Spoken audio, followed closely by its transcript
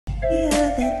We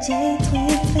are the J Twin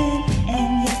Fam,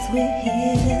 and yes, we're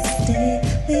here to stay.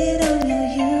 Lit on your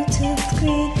YouTube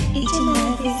screen each and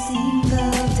every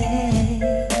single day.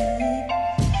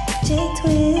 J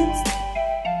Twins,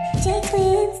 J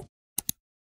Twins.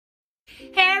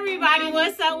 Hey everybody,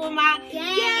 what's up with my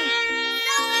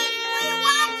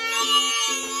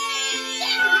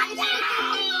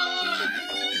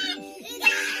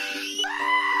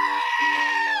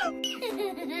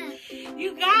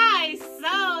You guys,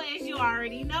 so as you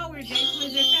already know, we're J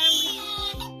Twins and Family.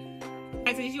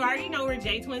 As you already know, we're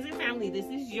J Twins and Family. This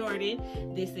is Jordan.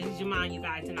 This is Jamon, you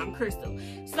guys, and I'm Crystal.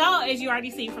 So as you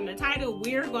already see from the title,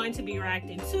 we're going to be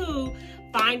reacting to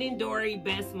Finding Dory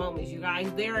Best Moments, you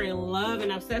guys. They're in love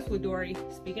and obsessed with Dory.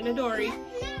 Speaking of Dory,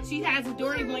 she has a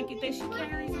Dory blanket that she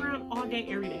carries around all day,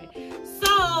 every day.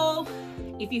 So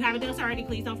if you haven't done so already,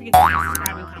 please don't forget to like,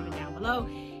 subscribe, and comment down below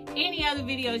any other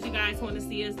videos you guys want to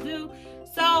see us do.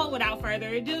 So without further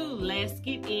ado, let's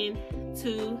get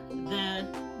into the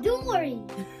Dory.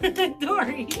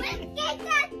 Dory. Let's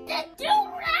get the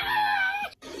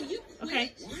Dory.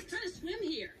 Okay. What? Trying to swim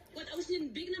here? What, the ocean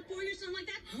isn't big enough for you or something like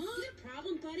that? Huh? You got a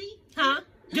problem, buddy? Huh?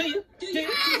 Do you? Do Do you?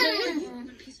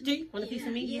 Do you? Want a piece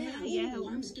of me? Yeah. Ooh,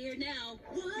 I'm scared now.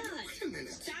 What? Wait a minute.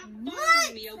 Stop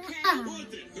bothering me, okay?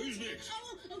 What then? Who's next?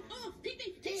 Oh,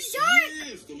 Pee-Pee. Yes,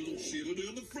 the little sailor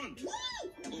down the front. Woo!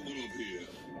 Come on up here.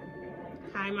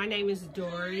 Hi, my name is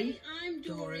Dory. Hi, I'm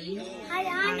Dory. Hi,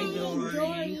 I'm Dory.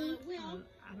 Dory.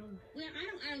 I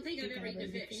don't think I've ever eaten a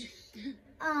fish.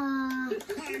 Hi,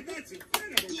 that's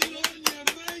incredible. Good on you,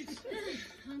 mate.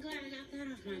 I'm glad I got that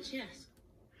off my chest.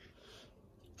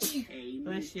 Hey,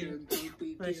 Bless you.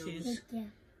 Bless you. Yeah.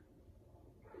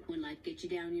 When life gets you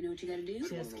down, you know what you gotta do?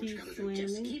 Just keep swimming.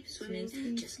 Just keep swimming.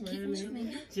 Just keep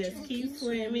swimming. Just keep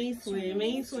swimming.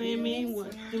 Swimming, swimming.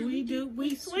 What do?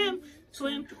 We swim,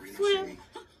 swim, swim.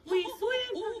 We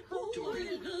swim. Dory, I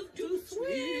love to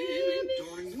swim.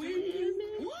 Dory,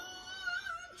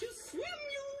 To swim,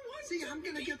 you want see, I'm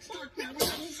gonna get stuck now. With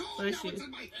that song Bless now you. it's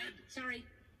in my head. Sorry.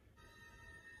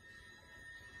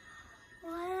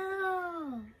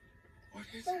 Wow. What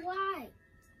is So it? white.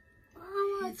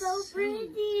 Oh, it's so It's so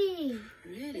pretty.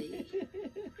 Pretty.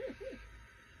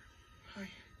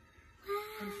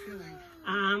 I'm feeling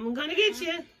I'm gonna get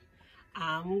you.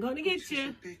 I'm gonna get this is a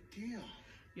you. big deal.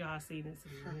 Y'all seen this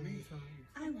For me.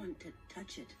 I want to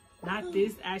touch it. Not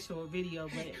this actual video,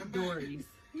 Hey, come but back. Dory's.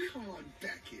 Come on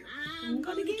back here. I'm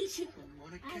gonna get you. I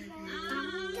wanna get you. I'm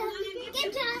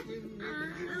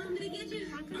gonna get you.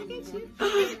 I'm gonna get you.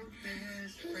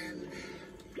 Best friend.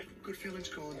 Good feelings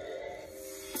gone.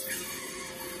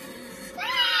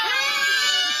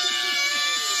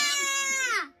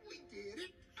 We did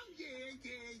it. Oh, yeah.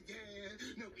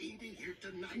 No eating here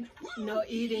tonight. Woo! No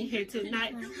eating here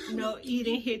tonight. No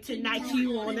eating here tonight.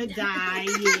 You wanna die?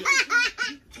 So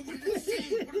what did it say?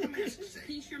 What did the mask say?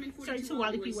 P. Sherman, Sorry 42 to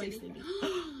Wally P. Hollywood wasting City. me.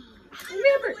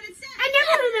 Remember? What it said. I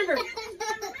never remember. I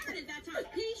remembered it that time.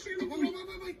 P. Sherman, Wait.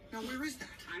 Now, where is that?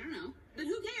 I don't know. But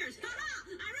who cares? Ha-ha!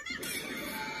 I remember.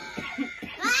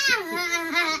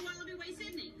 Wallaby Way,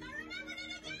 Sydney. I remembered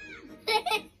it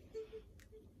again.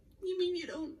 You mean you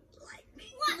don't like me?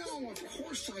 No, of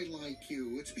course I like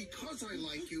you. It's because I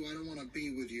like you I don't want to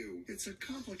be with you. It's a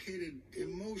complicated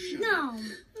emotion. No. Oh,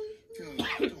 don't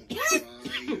cry. Nemo.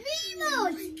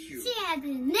 Thank you. She has a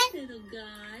neck. Little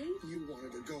guy. You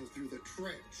wanted to go through the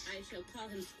trench. I shall call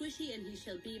him Squishy, and he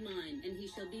shall be mine, and he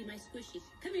shall be my Squishy.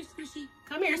 Come here, Squishy.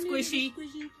 Come here, Squishy.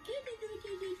 Squishy.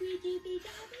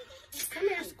 Come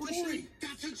here, Squishy. Boy,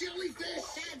 that's a jellyfish.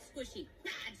 Bad Squishy.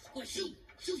 Bad Squishy.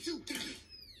 Shoot, get it.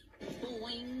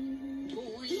 Boing, boing.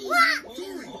 Dory.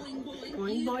 Boing, boing.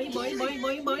 Boing, boing, boing, boing,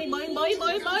 boing, boing, boing, boing,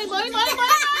 boing, boing, boing, boing.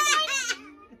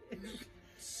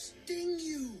 Sting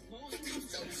you.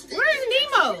 Where's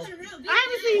Nemo? I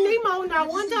haven't seen Nemo not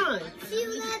one time. She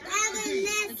was at the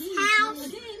next house.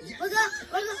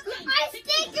 I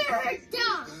think her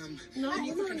dog. No,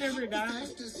 Nemo never died.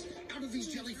 Out of these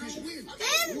jellyfish win.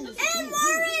 And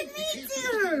Marlin meets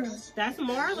her. That's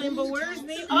Marlin, but where's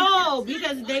Nemo? Oh,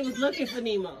 because they was looking for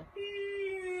Nemo.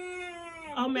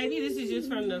 Oh, maybe this is just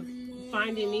from the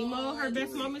Finding Nemo, her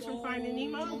best moments from Finding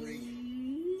Nemo.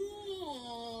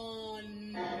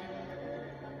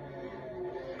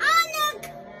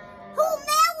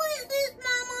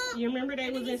 You remember they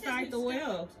was inside the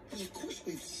well? Well, of course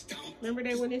we've stopped. Remember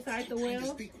they went inside the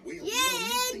well? Yeah,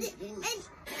 and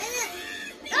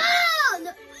oh!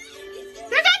 No.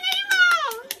 They got Nemo!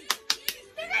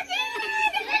 They got Nemo!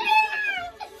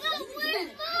 So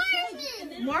where's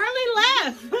Marlin? Marlin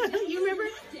left. You remember?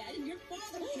 Dad and your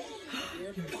father.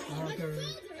 Your father.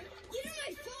 You know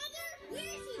my father? Where is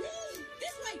he?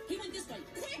 This way. He went this way.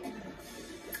 Quick.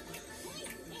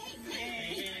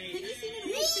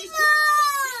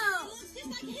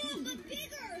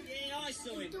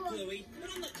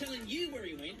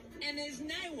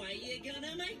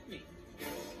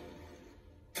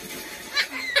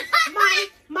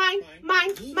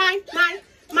 mine, mine,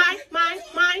 mine, mine,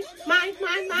 mine, mine,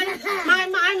 mine, mine,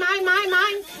 mine, mine, mine, mine,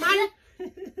 mine, mine.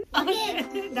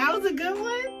 Okay, that was a good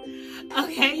one.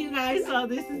 Okay, you guys, so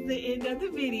this is the end of the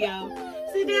video.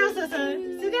 Sit down,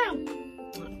 son. Sit down.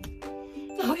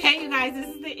 Okay, you guys, this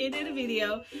is the end of the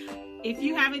video. If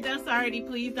you haven't done so already,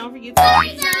 please don't forget to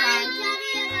like, subscribe.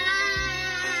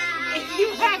 If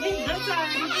you haven't done so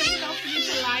already, please don't forget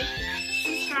to like,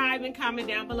 subscribe, and comment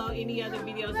down below any other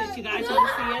videos that you guys want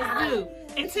to see us do.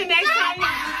 Until next time.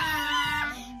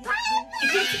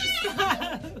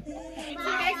 Until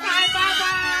next time,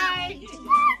 bye-bye.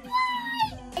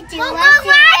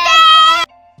 Bye-bye.